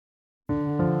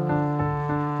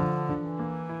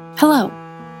Hello,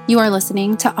 you are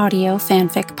listening to Audio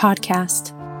Fanfic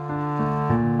Podcast.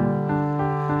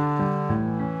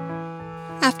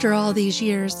 After All These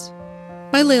Years,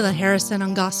 by Layla Harrison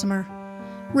on Gossamer.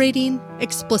 Rating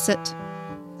explicit.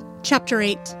 Chapter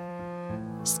 8.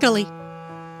 Scully.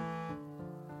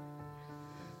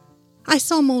 I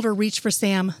saw Mulder reach for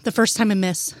Sam the first time I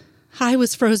missed. I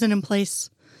was frozen in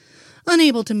place,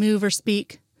 unable to move or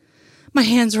speak. My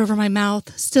hands were over my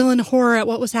mouth, still in horror at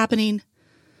what was happening.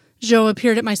 Joe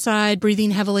appeared at my side,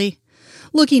 breathing heavily,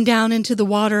 looking down into the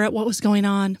water at what was going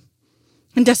on.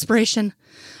 In desperation,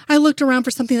 I looked around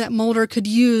for something that Mulder could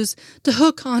use to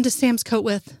hook onto Sam's coat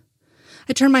with.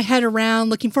 I turned my head around,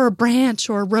 looking for a branch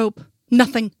or a rope.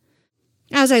 Nothing.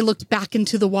 As I looked back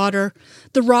into the water,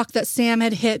 the rock that Sam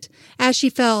had hit as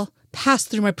she fell passed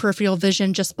through my peripheral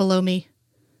vision just below me.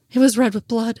 It was red with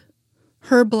blood.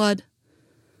 Her blood.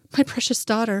 My precious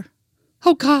daughter.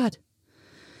 Oh, God!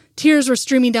 Tears were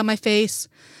streaming down my face.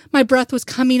 My breath was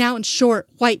coming out in short,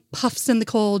 white puffs in the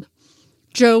cold.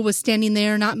 Joe was standing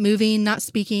there, not moving, not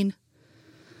speaking.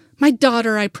 My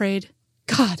daughter, I prayed.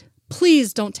 God,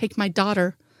 please don't take my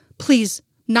daughter. Please,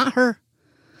 not her.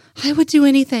 I would do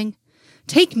anything.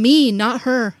 Take me, not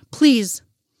her. Please.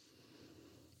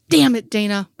 Damn it,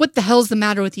 Dana. What the hell's the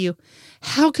matter with you?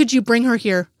 How could you bring her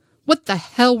here? What the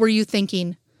hell were you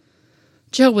thinking?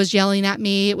 Joe was yelling at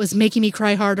me. It was making me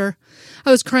cry harder.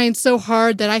 I was crying so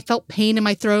hard that I felt pain in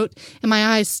my throat and my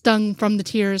eyes stung from the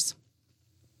tears.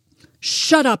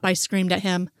 Shut up, I screamed at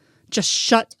him. Just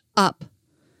shut up.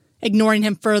 Ignoring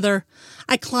him further,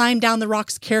 I climbed down the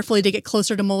rocks carefully to get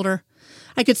closer to Mulder.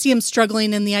 I could see him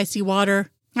struggling in the icy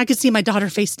water. I could see my daughter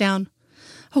face down.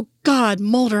 Oh, God,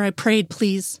 Mulder, I prayed,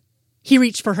 please. He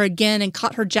reached for her again and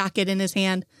caught her jacket in his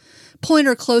hand, pulling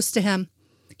her close to him.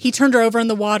 He turned her over in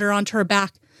the water onto her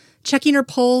back, checking her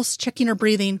pulse, checking her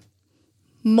breathing.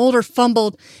 Mulder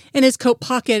fumbled in his coat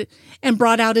pocket and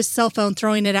brought out his cell phone,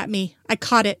 throwing it at me. I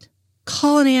caught it.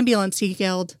 Call an ambulance, he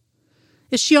yelled.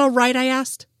 Is she all right, I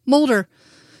asked. Mulder,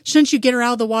 shouldn't you get her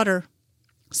out of the water?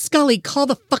 Scully, call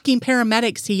the fucking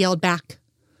paramedics, he yelled back.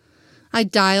 I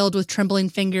dialed with trembling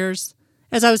fingers.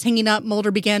 As I was hanging up, Mulder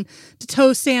began to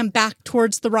tow Sam back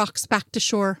towards the rocks, back to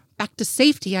shore. Back to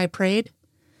safety, I prayed.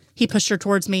 He pushed her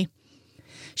towards me.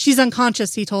 She's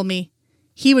unconscious, he told me.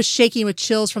 He was shaking with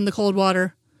chills from the cold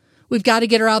water. We've got to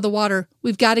get her out of the water.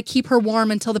 We've got to keep her warm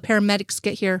until the paramedics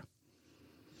get here.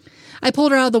 I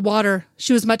pulled her out of the water.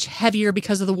 She was much heavier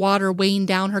because of the water weighing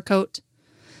down her coat.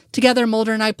 Together,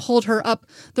 Mulder and I pulled her up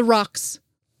the rocks.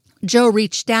 Joe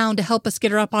reached down to help us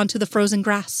get her up onto the frozen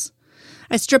grass.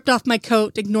 I stripped off my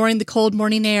coat, ignoring the cold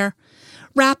morning air,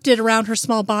 wrapped it around her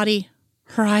small body.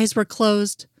 Her eyes were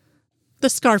closed. The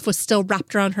scarf was still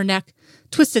wrapped around her neck,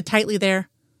 twisted tightly there.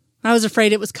 I was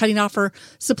afraid it was cutting off her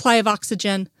supply of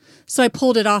oxygen, so I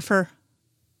pulled it off her.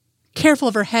 Careful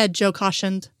of her head, Joe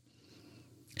cautioned.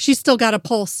 She's still got a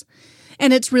pulse,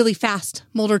 and it's really fast,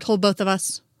 Mulder told both of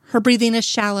us. Her breathing is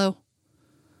shallow.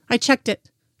 I checked it,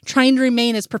 trying to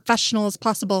remain as professional as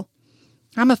possible.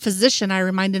 I'm a physician, I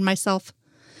reminded myself.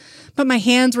 But my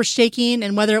hands were shaking,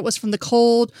 and whether it was from the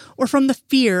cold or from the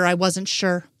fear, I wasn't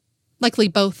sure. Likely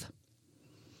both.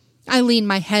 I leaned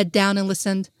my head down and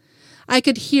listened. I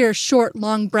could hear short,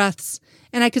 long breaths,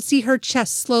 and I could see her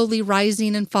chest slowly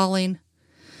rising and falling.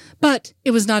 But it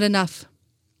was not enough.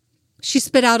 She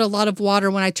spit out a lot of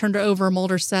water when I turned her over,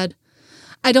 Mulder said.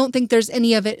 I don't think there's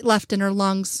any of it left in her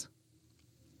lungs.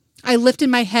 I lifted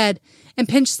my head and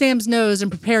pinched Sam's nose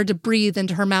and prepared to breathe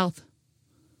into her mouth.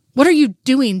 What are you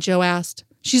doing? Joe asked.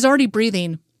 She's already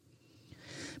breathing.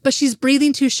 But she's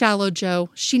breathing too shallow,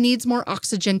 Joe. She needs more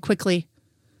oxygen quickly.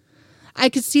 I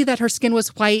could see that her skin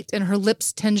was white and her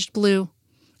lips tinged blue.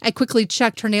 I quickly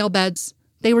checked her nail beds.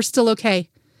 They were still okay.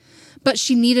 But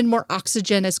she needed more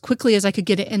oxygen as quickly as I could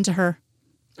get it into her.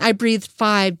 I breathed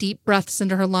 5 deep breaths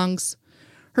into her lungs.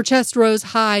 Her chest rose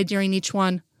high during each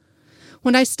one.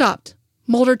 When I stopped,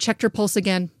 Mulder checked her pulse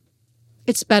again.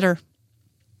 It's better.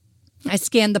 I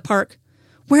scanned the park.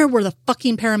 Where were the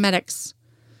fucking paramedics?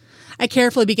 I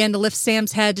carefully began to lift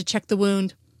Sam's head to check the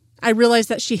wound. I realized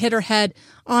that she hit her head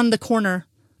on the corner.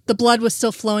 The blood was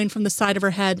still flowing from the side of her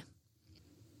head.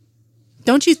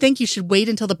 Don't you think you should wait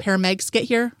until the paramedics get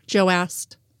here? Joe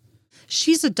asked.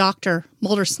 She's a doctor,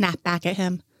 Mulder snapped back at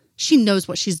him. She knows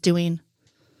what she's doing.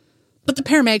 But the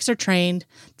paramedics are trained.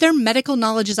 Their medical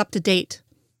knowledge is up to date.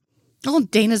 All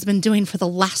Dana's been doing for the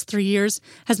last 3 years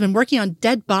has been working on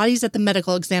dead bodies at the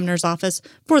medical examiner's office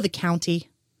for the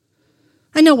county.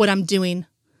 I know what I'm doing.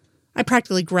 I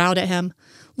practically growled at him,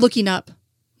 looking up.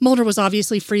 Mulder was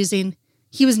obviously freezing.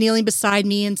 He was kneeling beside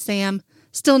me and Sam,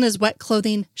 still in his wet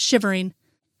clothing, shivering.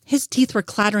 His teeth were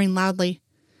clattering loudly.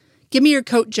 Give me your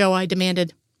coat, Joe, I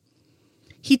demanded.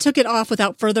 He took it off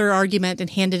without further argument and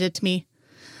handed it to me.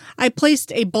 I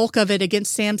placed a bulk of it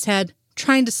against Sam's head,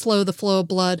 trying to slow the flow of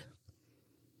blood.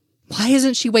 Why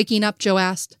isn't she waking up, Joe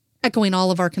asked, echoing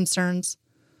all of our concerns.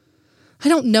 I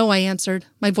don't know, I answered,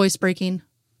 my voice breaking.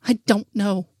 I don't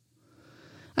know.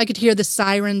 I could hear the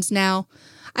sirens now.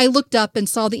 I looked up and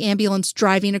saw the ambulance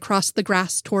driving across the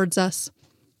grass towards us.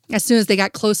 As soon as they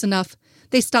got close enough,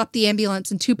 they stopped the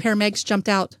ambulance and 2 paramedics jumped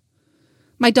out.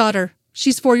 My daughter,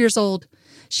 she's 4 years old.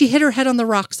 She hit her head on the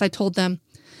rocks, I told them.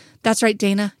 That's right,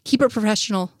 Dana. Keep it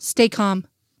professional. Stay calm.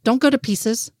 Don't go to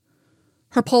pieces.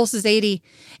 Her pulse is 80,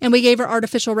 and we gave her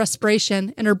artificial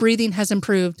respiration, and her breathing has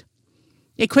improved.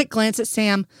 A quick glance at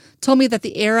Sam told me that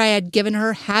the air I had given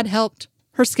her had helped.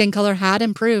 Her skin color had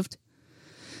improved.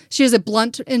 She has a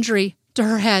blunt injury to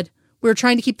her head. We were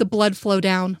trying to keep the blood flow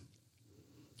down.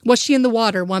 Was she in the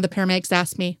water? One of the paramedics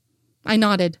asked me. I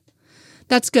nodded.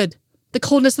 That's good. The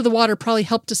coldness of the water probably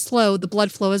helped to slow the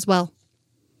blood flow as well.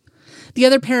 The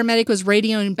other paramedic was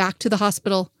radioing back to the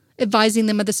hospital, advising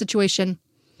them of the situation.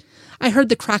 I heard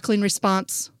the crackling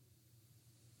response.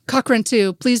 Cochrane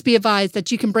 2, please be advised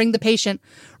that you can bring the patient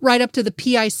right up to the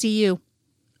PICU.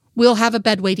 We'll have a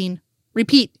bed waiting.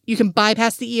 Repeat, you can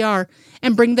bypass the ER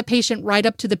and bring the patient right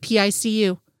up to the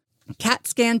PICU. CAT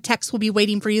scan techs will be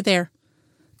waiting for you there.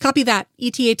 Copy that.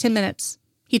 ETA 10 minutes.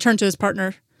 He turned to his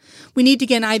partner. We need to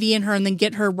get an IV in her and then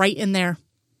get her right in there.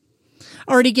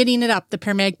 Already getting it up, the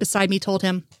paramedic beside me told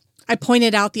him. I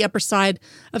pointed out the upper side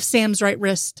of Sam's right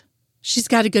wrist. She's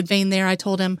got a good vein there, I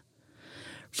told him.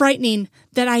 Frightening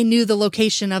that I knew the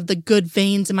location of the good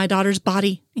veins in my daughter's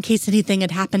body in case anything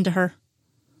had happened to her.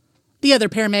 The other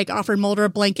paramedic offered Mulder a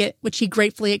blanket, which he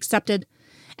gratefully accepted,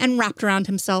 and wrapped around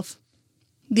himself.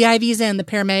 The IV's in, the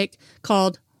paramedic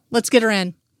called. Let's get her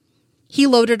in. He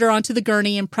loaded her onto the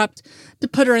gurney and prepped to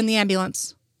put her in the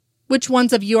ambulance. Which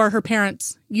ones of you are her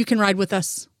parents? You can ride with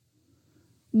us.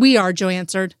 We are, Joe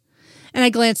answered, and I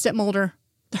glanced at Mulder.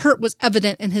 The hurt was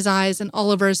evident in his eyes and all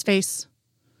over his face.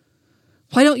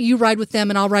 Why don't you ride with them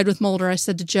and I'll ride with Mulder, I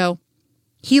said to Joe.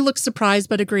 He looked surprised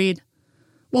but agreed.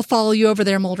 We'll follow you over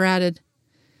there, Mulder added.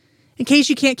 In case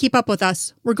you can't keep up with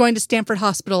us, we're going to Stanford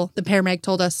Hospital, the paramedic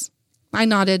told us. I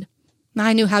nodded.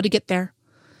 I knew how to get there.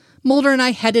 Mulder and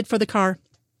I headed for the car.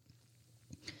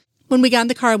 When we got in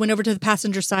the car, I went over to the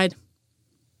passenger side.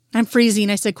 I'm freezing,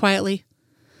 I said quietly.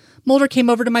 Mulder came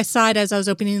over to my side as I was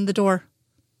opening the door.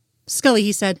 Scully,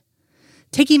 he said,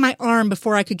 taking my arm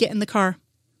before I could get in the car.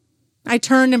 I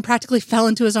turned and practically fell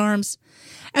into his arms,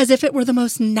 as if it were the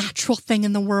most natural thing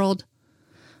in the world.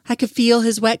 I could feel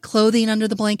his wet clothing under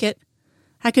the blanket.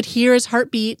 I could hear his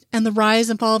heartbeat and the rise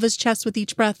and fall of his chest with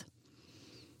each breath.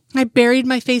 I buried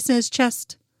my face in his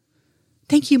chest.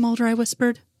 Thank you, Mulder, I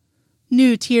whispered.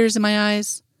 New tears in my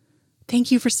eyes.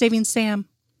 Thank you for saving Sam.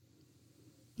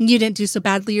 You didn't do so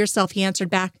badly yourself, he answered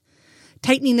back,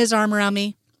 tightening his arm around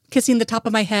me, kissing the top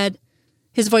of my head,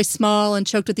 his voice small and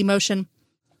choked with emotion.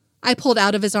 I pulled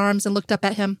out of his arms and looked up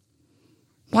at him.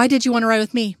 Why did you want to ride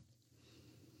with me?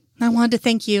 I wanted to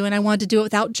thank you, and I wanted to do it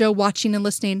without Joe watching and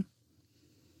listening.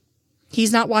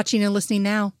 He's not watching and listening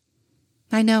now.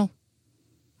 I know.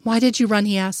 Why did you run,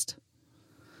 he asked.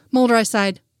 Mulder, I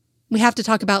sighed. We have to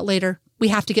talk about it later. We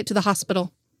have to get to the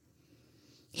hospital.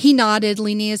 He nodded,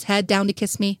 leaning his head down to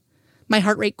kiss me. My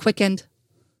heart rate quickened.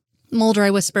 Mulder,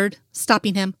 I whispered,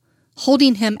 stopping him,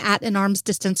 holding him at an arm's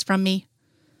distance from me.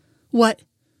 What?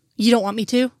 You don't want me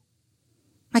to?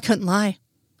 I couldn't lie.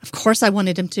 Of course I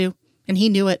wanted him to, and he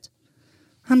knew it.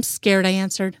 I'm scared, I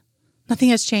answered. Nothing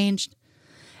has changed.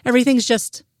 Everything's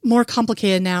just more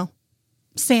complicated now.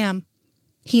 Sam.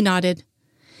 He nodded.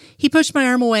 He pushed my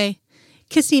arm away,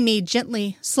 kissing me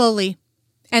gently, slowly,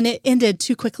 and it ended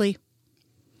too quickly.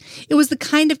 It was the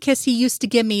kind of kiss he used to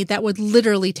give me that would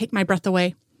literally take my breath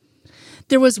away.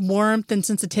 There was warmth and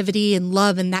sensitivity and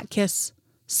love in that kiss.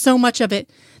 So much of it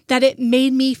that it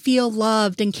made me feel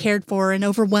loved and cared for and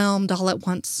overwhelmed all at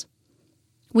once.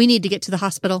 We need to get to the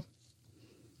hospital.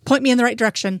 Point me in the right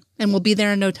direction, and we'll be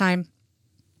there in no time.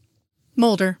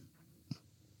 Mulder.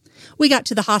 We got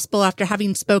to the hospital after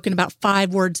having spoken about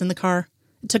 5 words in the car.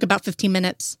 It took about 15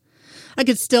 minutes. I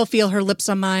could still feel her lips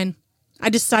on mine. I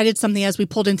decided something as we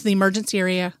pulled into the emergency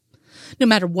area. No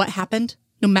matter what happened,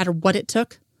 no matter what it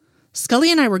took,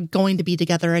 Scully and I were going to be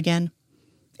together again.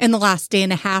 In the last day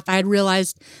and a half, I had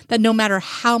realized that no matter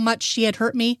how much she had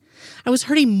hurt me, I was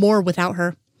hurting more without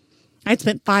her. I'd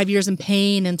spent 5 years in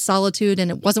pain and solitude,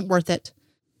 and it wasn't worth it.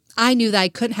 I knew that I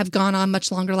couldn't have gone on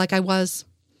much longer like I was.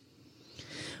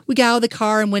 We got out of the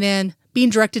car and went in, being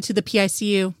directed to the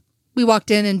PICU. We walked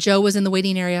in, and Joe was in the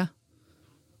waiting area.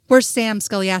 Where's Sam?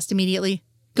 Scully asked immediately.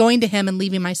 going to him and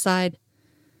leaving my side.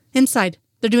 Inside,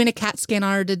 they're doing a CAT scan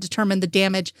on her to determine the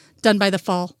damage done by the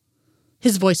fall.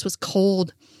 His voice was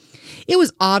cold. It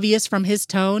was obvious from his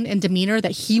tone and demeanor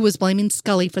that he was blaming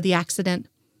Scully for the accident.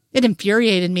 It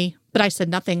infuriated me, but I said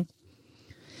nothing.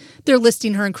 They're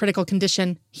listing her in critical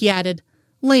condition, he added,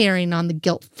 layering on the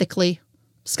guilt thickly.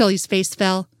 Scully's face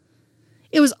fell.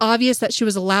 It was obvious that she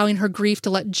was allowing her grief to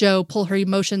let Joe pull her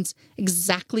emotions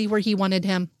exactly where he wanted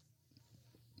him.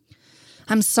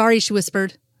 I'm sorry, she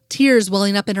whispered, tears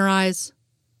welling up in her eyes.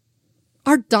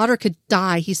 Our daughter could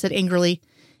die, he said angrily,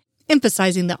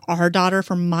 emphasizing the our daughter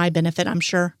for my benefit, I'm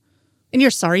sure. And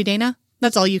you're sorry, Dana?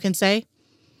 That's all you can say?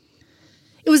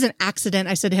 It was an accident,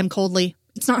 I said to him coldly.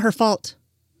 It's not her fault.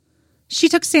 She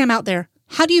took Sam out there.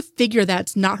 How do you figure that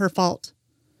it's not her fault?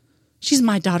 She's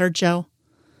my daughter, Joe.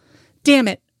 Damn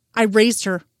it. I raised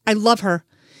her. I love her.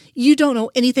 You don't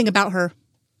know anything about her.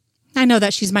 I know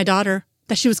that she's my daughter,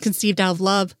 that she was conceived out of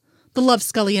love, the love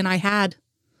Scully and I had.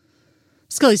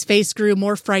 Scully's face grew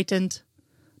more frightened.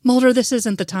 Mulder, this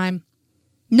isn't the time.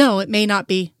 No, it may not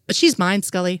be, but she's mine,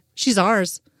 Scully. She's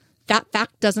ours. That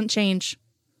fact doesn't change.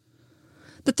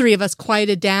 The three of us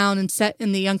quieted down and sat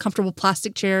in the uncomfortable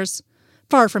plastic chairs,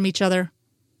 far from each other.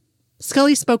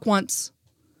 Scully spoke once.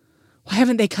 Why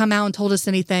haven't they come out and told us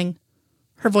anything?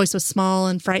 Her voice was small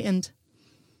and frightened.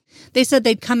 They said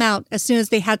they'd come out as soon as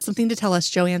they had something to tell us,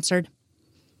 Joe answered.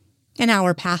 An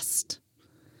hour passed.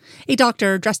 A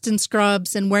doctor dressed in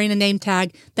scrubs and wearing a name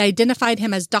tag that identified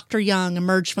him as Dr. Young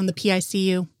emerged from the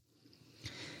PICU.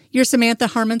 You're Samantha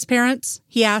Harmon's parents?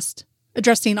 He asked,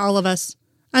 addressing all of us,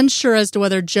 unsure as to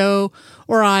whether Joe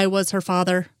or I was her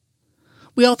father.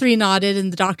 We all three nodded,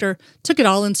 and the doctor took it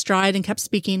all in stride and kept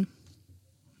speaking.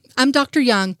 I'm Dr.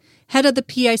 Young, head of the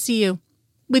PICU.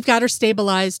 We've got her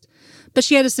stabilized, but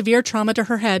she had a severe trauma to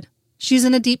her head. She's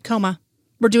in a deep coma.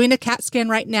 We're doing a CAT scan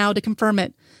right now to confirm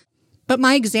it, but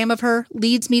my exam of her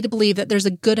leads me to believe that there's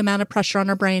a good amount of pressure on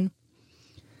her brain.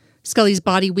 Scully's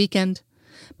body weakened.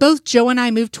 Both Joe and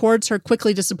I moved towards her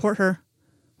quickly to support her.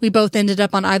 We both ended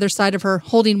up on either side of her,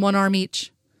 holding one arm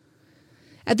each.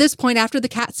 At this point, after the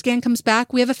CAT scan comes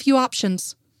back, we have a few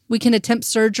options. We can attempt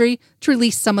surgery to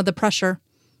release some of the pressure.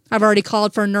 I've already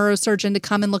called for a neurosurgeon to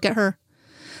come and look at her.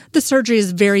 The surgery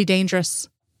is very dangerous.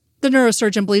 The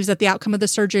neurosurgeon believes that the outcome of the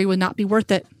surgery would not be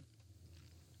worth it.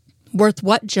 Worth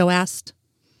what? Joe asked.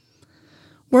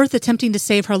 Worth attempting to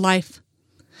save her life.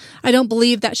 I don't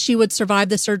believe that she would survive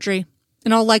the surgery.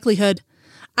 In all likelihood,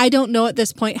 I don't know at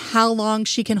this point how long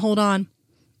she can hold on.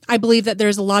 I believe that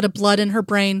there's a lot of blood in her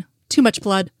brain, too much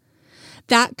blood.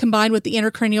 That, combined with the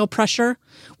intracranial pressure,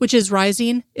 which is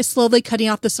rising, is slowly cutting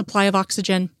off the supply of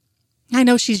oxygen. I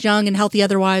know she's young and healthy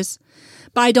otherwise,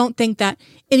 but I don't think that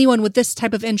anyone with this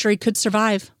type of injury could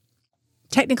survive.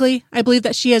 Technically, I believe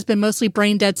that she has been mostly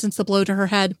brain dead since the blow to her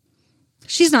head.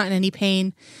 She's not in any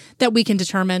pain that we can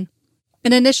determine.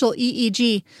 An initial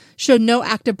EEG showed no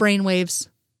active brain waves.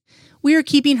 We are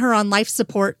keeping her on life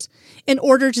support in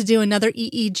order to do another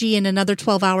EEG in another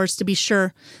 12 hours to be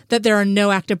sure that there are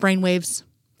no active brain waves.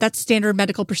 That's standard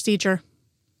medical procedure.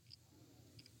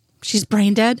 She's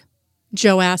brain dead?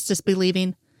 Joe asked,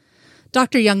 disbelieving.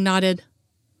 Dr. Young nodded.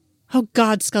 Oh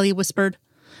God, Scully whispered,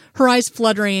 her eyes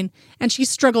fluttering, and she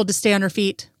struggled to stay on her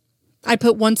feet. I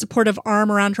put one supportive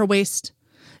arm around her waist.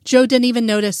 Joe didn't even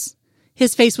notice.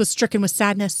 His face was stricken with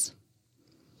sadness.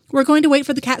 We're going to wait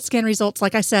for the CAT scan results,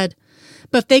 like I said,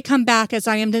 but if they come back as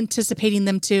I am anticipating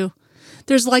them to,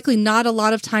 there's likely not a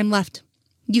lot of time left.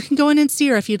 You can go in and see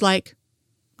her if you'd like.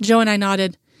 Joe and I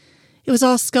nodded. It was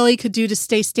all Scully could do to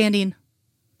stay standing.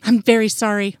 I'm very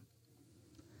sorry.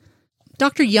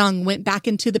 Dr. Young went back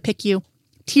into the PICU.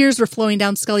 Tears were flowing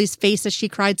down Scully's face as she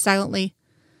cried silently.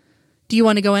 Do you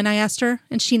want to go in? I asked her,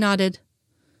 and she nodded.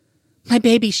 My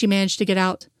baby, she managed to get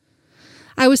out.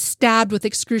 I was stabbed with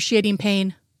excruciating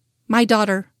pain. My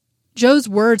daughter. Joe's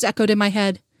words echoed in my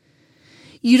head.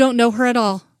 You don't know her at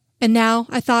all. And now,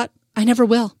 I thought, I never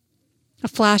will. A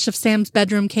flash of Sam's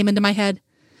bedroom came into my head.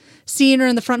 Seeing her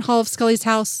in the front hall of Scully's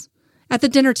house, at the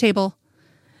dinner table,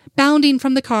 bounding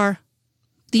from the car.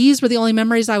 These were the only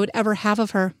memories I would ever have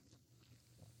of her.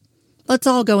 Let's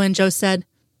all go in, Joe said.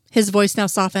 His voice now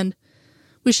softened.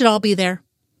 We should all be there.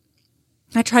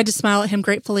 I tried to smile at him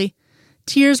gratefully.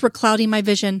 Tears were clouding my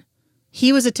vision.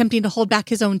 He was attempting to hold back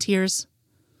his own tears.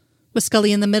 With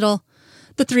Scully in the middle,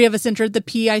 the three of us entered the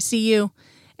PICU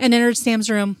and entered Sam's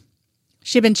room.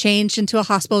 She had been changed into a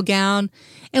hospital gown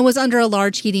and was under a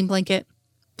large heating blanket.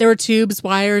 There were tubes,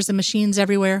 wires, and machines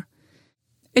everywhere.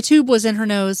 A tube was in her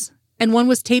nose, and one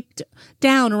was taped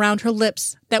down around her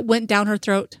lips that went down her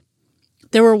throat.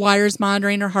 There were wires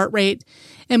monitoring her heart rate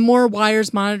and more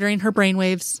wires monitoring her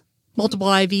brainwaves. Multiple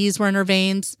IVs were in her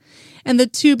veins, and the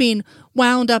tubing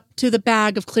wound up to the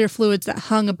bag of clear fluids that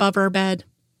hung above her bed.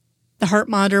 The heart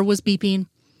monitor was beeping.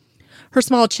 Her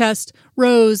small chest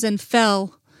rose and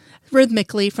fell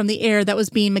rhythmically from the air that was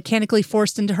being mechanically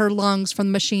forced into her lungs from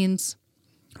the machines.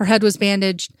 Her head was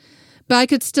bandaged, but I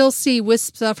could still see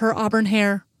wisps of her auburn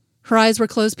hair. Her eyes were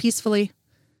closed peacefully.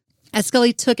 As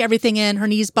Scully took everything in, her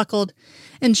knees buckled,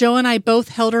 and Joe and I both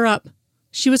held her up.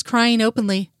 She was crying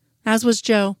openly, as was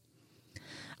Joe.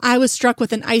 I was struck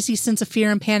with an icy sense of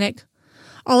fear and panic.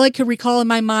 All I could recall in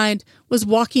my mind was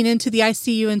walking into the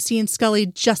ICU and seeing Scully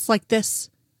just like this.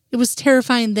 It was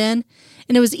terrifying then,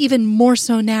 and it was even more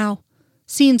so now,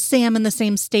 seeing Sam in the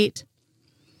same state.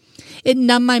 It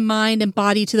numbed my mind and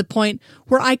body to the point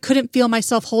where I couldn't feel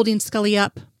myself holding Scully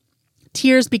up.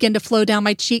 Tears began to flow down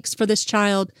my cheeks for this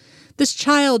child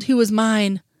who was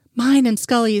mine and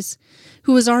Scully's,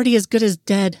 who was already as good as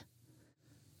dead.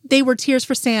 They were tears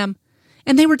for Sam,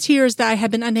 and they were tears that I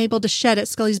had been unable to shed at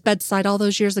Scully's bedside all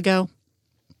those years ago.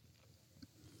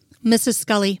 Mrs.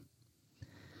 Scully.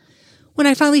 When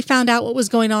I finally found out what was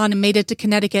going on and made it to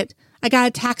Connecticut, I got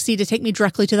a taxi to take me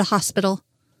directly to the hospital.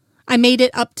 I made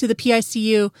it up to the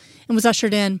PICU and was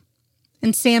ushered in.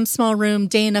 In Sam's small room,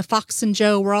 Dana, Fox, and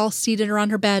Joe were all seated around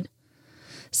her bed.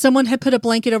 Someone had put a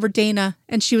blanket over Dana,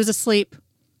 and she was asleep.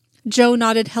 Joe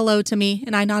nodded hello to me,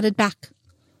 and I nodded back.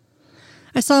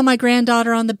 I saw my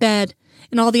granddaughter on the bed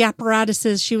and all the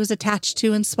apparatuses she was attached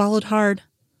to and swallowed hard.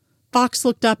 Fox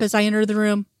looked up as I entered the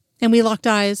room, and we locked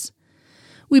eyes.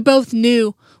 We both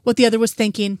knew what the other was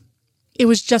thinking. It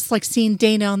was just like seeing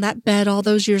Dana on that bed all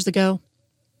those years ago.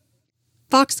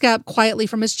 Fox got up quietly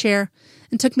from his chair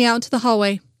and took me out into the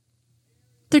hallway.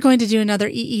 They're going to do another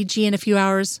EEG in a few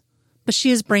hours, but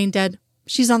she is brain dead.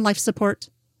 She's on life support.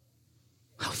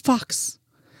 Oh, Fox,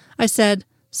 I said,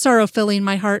 sorrow filling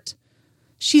my heart.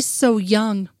 She's so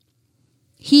young.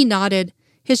 He nodded.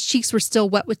 His cheeks were still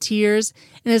wet with tears,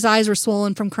 and his eyes were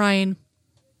swollen from crying.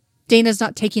 Dana's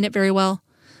not taking it very well.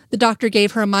 The doctor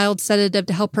gave her a mild sedative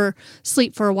to help her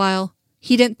sleep for a while.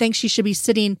 He didn't think she should be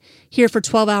sitting here for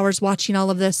 12 hours watching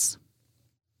all of this.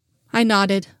 I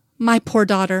nodded. My poor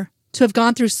daughter, to have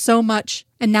gone through so much,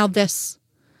 and now this.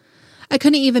 I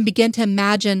couldn't even begin to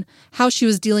imagine how she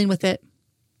was dealing with it.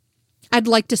 I'd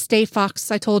like to stay,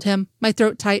 Fox, I told him, my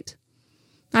throat tight.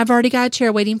 I've already got a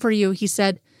chair waiting for you, he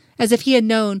said, as if he had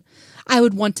known I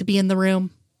would want to be in the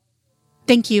room.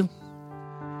 Thank you.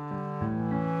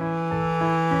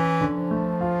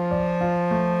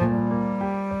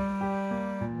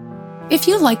 If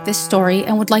you like this story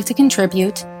and would like to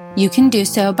contribute, you can do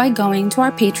so by going to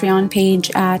our Patreon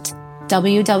page at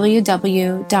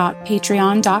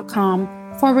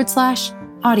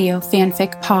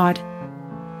www.patreon.com/audiofanficpod.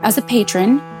 As a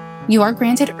patron, you are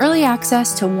granted early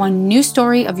access to one new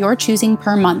story of your choosing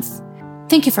per month.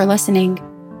 Thank you for listening,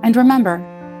 and remember,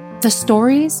 the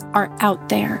stories are out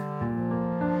there.